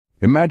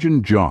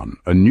Imagine John,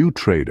 a new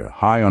trader,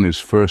 high on his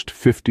first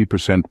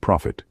 50%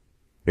 profit.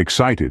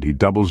 Excited, he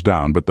doubles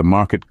down, but the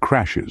market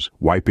crashes,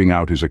 wiping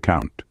out his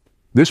account.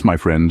 This, my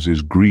friends,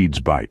 is greed's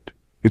bite.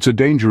 It's a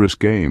dangerous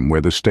game where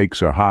the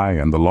stakes are high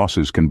and the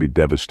losses can be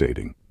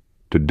devastating.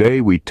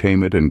 Today we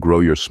tame it and grow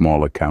your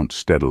small account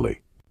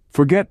steadily.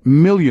 Forget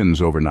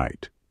millions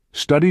overnight.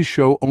 Studies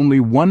show only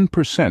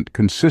 1%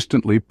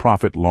 consistently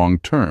profit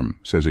long-term,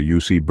 says a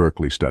UC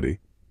Berkeley study.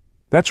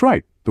 That's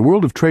right, the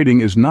world of trading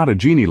is not a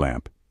genie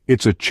lamp.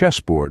 It's a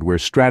chessboard where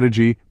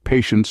strategy,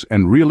 patience,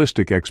 and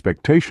realistic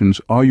expectations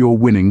are your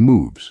winning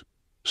moves.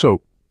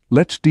 So,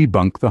 let's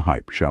debunk the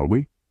hype, shall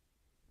we?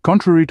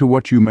 Contrary to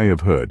what you may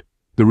have heard,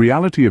 the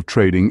reality of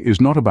trading is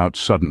not about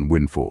sudden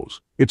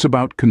windfalls. It's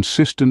about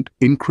consistent,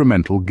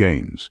 incremental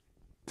gains.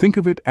 Think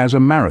of it as a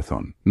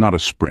marathon, not a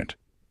sprint.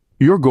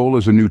 Your goal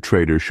as a new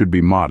trader should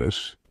be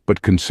modest,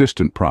 but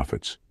consistent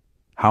profits.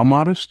 How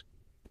modest?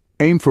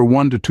 Aim for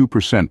 1 to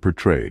 2% per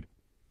trade.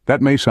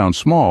 That may sound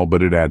small,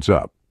 but it adds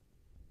up.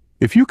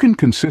 If you can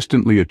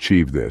consistently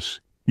achieve this,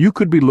 you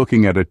could be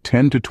looking at a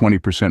 10 to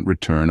 20%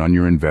 return on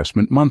your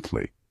investment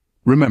monthly.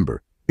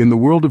 Remember, in the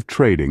world of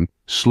trading,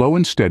 slow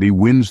and steady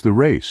wins the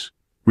race.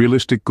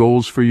 Realistic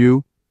goals for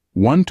you?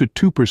 1 to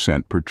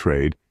 2% per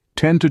trade,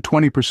 10 to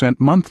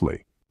 20%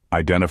 monthly.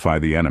 Identify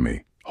the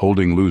enemy,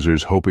 holding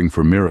losers hoping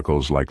for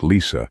miracles like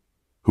Lisa,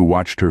 who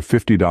watched her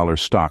 $50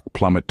 stock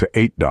plummet to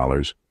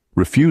 $8,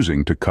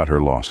 refusing to cut her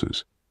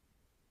losses.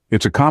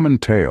 It's a common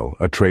tale,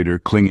 a trader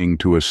clinging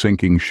to a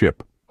sinking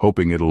ship,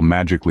 hoping it'll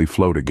magically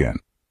float again.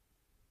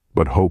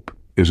 But hope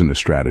isn't a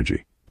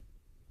strategy.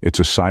 It's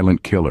a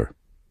silent killer,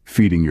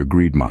 feeding your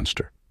greed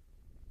monster.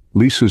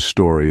 Lisa's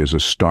story is a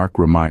stark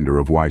reminder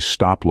of why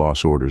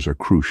stop-loss orders are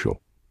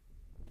crucial.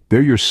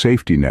 They're your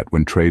safety net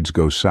when trades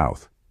go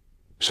south.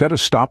 Set a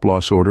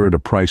stop-loss order at a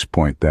price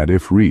point that,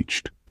 if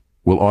reached,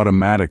 will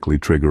automatically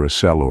trigger a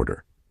sell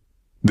order.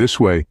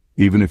 This way,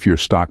 even if your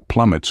stock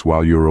plummets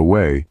while you're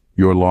away,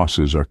 your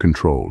losses are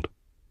controlled.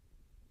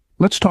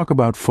 Let's talk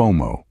about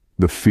FOMO,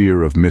 the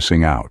fear of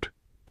missing out.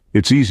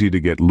 It's easy to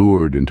get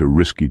lured into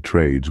risky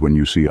trades when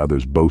you see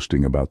others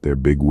boasting about their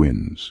big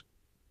wins.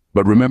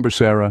 But remember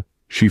Sarah?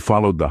 She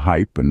followed the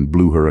hype and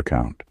blew her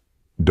account.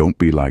 Don't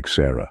be like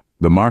Sarah.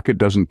 The market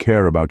doesn't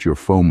care about your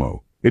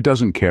FOMO. It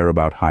doesn't care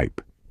about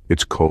hype.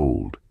 It's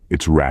cold.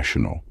 It's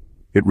rational.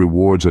 It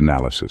rewards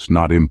analysis,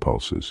 not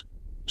impulses.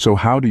 So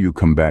how do you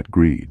combat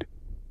greed?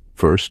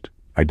 First,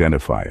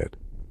 identify it.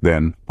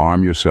 Then,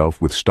 arm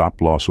yourself with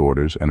stop-loss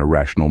orders and a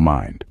rational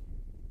mind.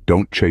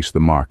 Don't chase the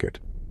market.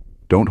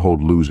 Don't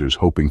hold losers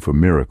hoping for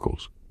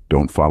miracles.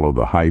 Don't follow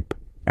the hype.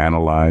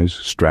 Analyze,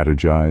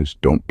 strategize,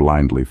 don't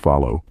blindly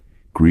follow.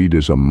 Greed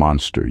is a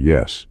monster,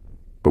 yes,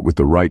 but with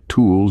the right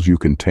tools you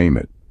can tame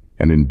it,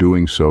 and in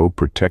doing so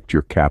protect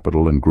your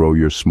capital and grow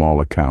your small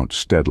account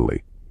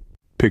steadily.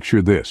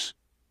 Picture this.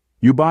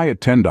 You buy at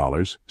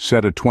 $10,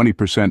 set a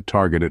 20%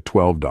 target at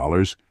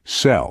 $12,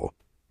 sell,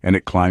 and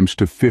it climbs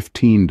to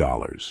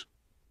 $15.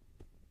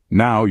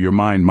 Now your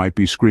mind might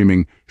be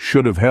screaming,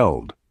 should have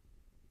held.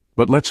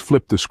 But let's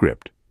flip the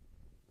script.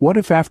 What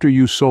if after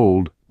you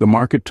sold, the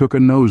market took a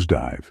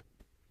nosedive?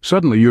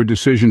 Suddenly your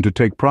decision to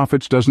take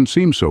profits doesn't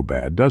seem so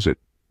bad, does it?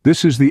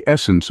 This is the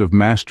essence of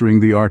mastering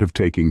the art of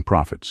taking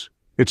profits.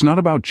 It's not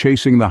about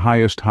chasing the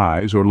highest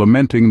highs or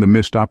lamenting the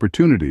missed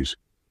opportunities.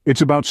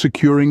 It's about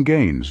securing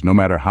gains, no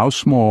matter how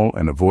small,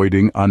 and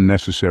avoiding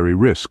unnecessary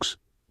risks.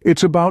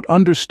 It's about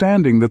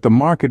understanding that the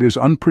market is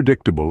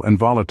unpredictable and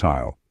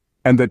volatile,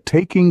 and that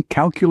taking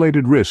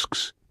calculated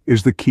risks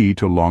is the key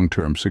to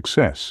long-term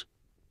success.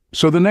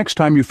 So the next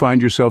time you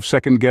find yourself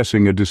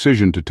second-guessing a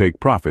decision to take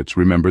profits,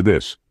 remember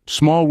this.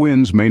 Small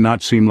wins may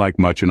not seem like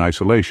much in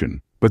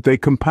isolation, but they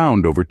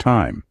compound over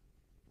time.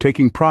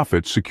 Taking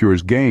profits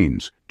secures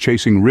gains,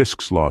 chasing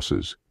risks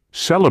losses.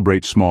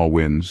 Celebrate small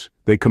wins,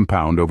 they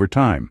compound over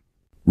time.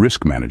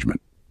 Risk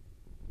management.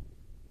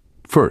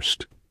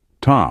 First,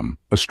 Tom,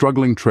 a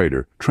struggling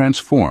trader,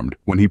 transformed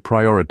when he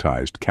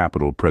prioritized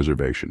capital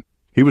preservation.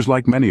 He was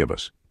like many of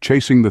us,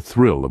 chasing the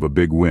thrill of a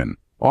big win,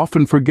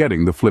 often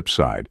forgetting the flip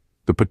side,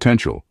 the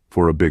potential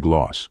for a big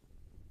loss.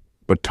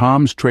 But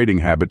Tom's trading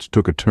habits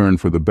took a turn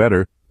for the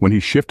better when he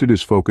shifted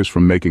his focus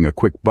from making a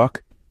quick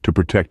buck to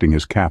protecting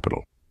his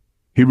capital.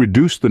 He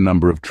reduced the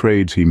number of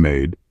trades he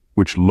made,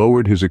 which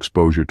lowered his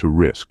exposure to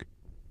risk.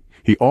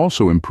 He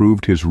also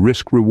improved his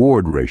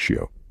risk-reward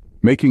ratio,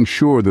 making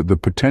sure that the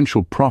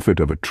potential profit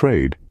of a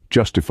trade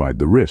justified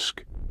the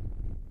risk.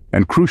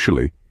 And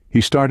crucially,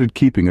 he started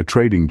keeping a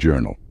trading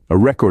journal, a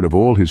record of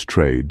all his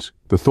trades,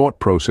 the thought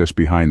process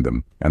behind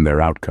them, and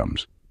their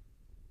outcomes.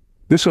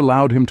 This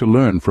allowed him to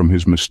learn from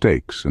his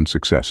mistakes and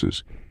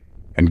successes.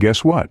 And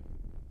guess what?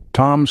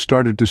 Tom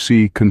started to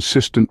see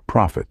consistent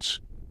profits.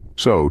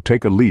 So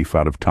take a leaf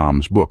out of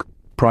Tom's book.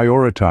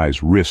 Prioritize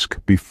risk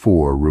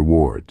before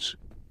rewards.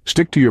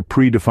 Stick to your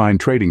predefined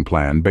trading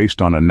plan based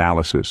on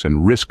analysis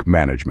and risk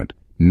management,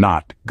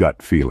 not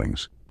gut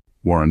feelings.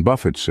 Warren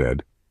Buffett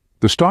said,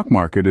 "The stock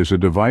market is a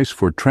device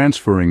for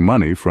transferring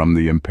money from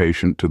the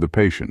impatient to the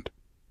patient."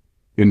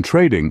 In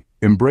trading,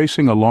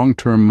 embracing a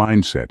long-term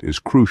mindset is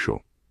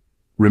crucial.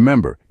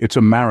 Remember, it's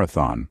a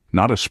marathon,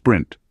 not a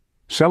sprint.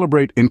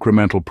 Celebrate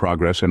incremental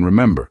progress and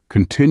remember,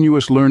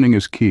 continuous learning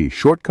is key.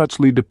 Shortcuts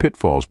lead to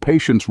pitfalls.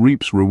 Patience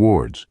reaps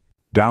rewards.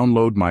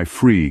 Download my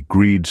free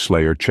Greed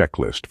Slayer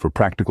checklist for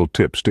practical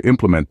tips to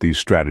implement these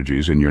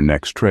strategies in your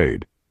next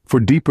trade.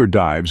 For deeper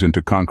dives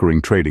into conquering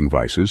trading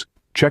vices,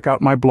 check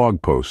out my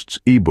blog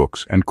posts,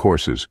 ebooks, and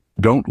courses.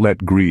 Don't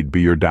let greed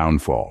be your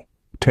downfall.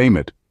 Tame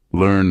it,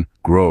 learn,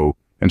 grow,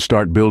 and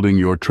start building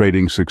your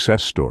trading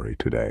success story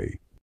today.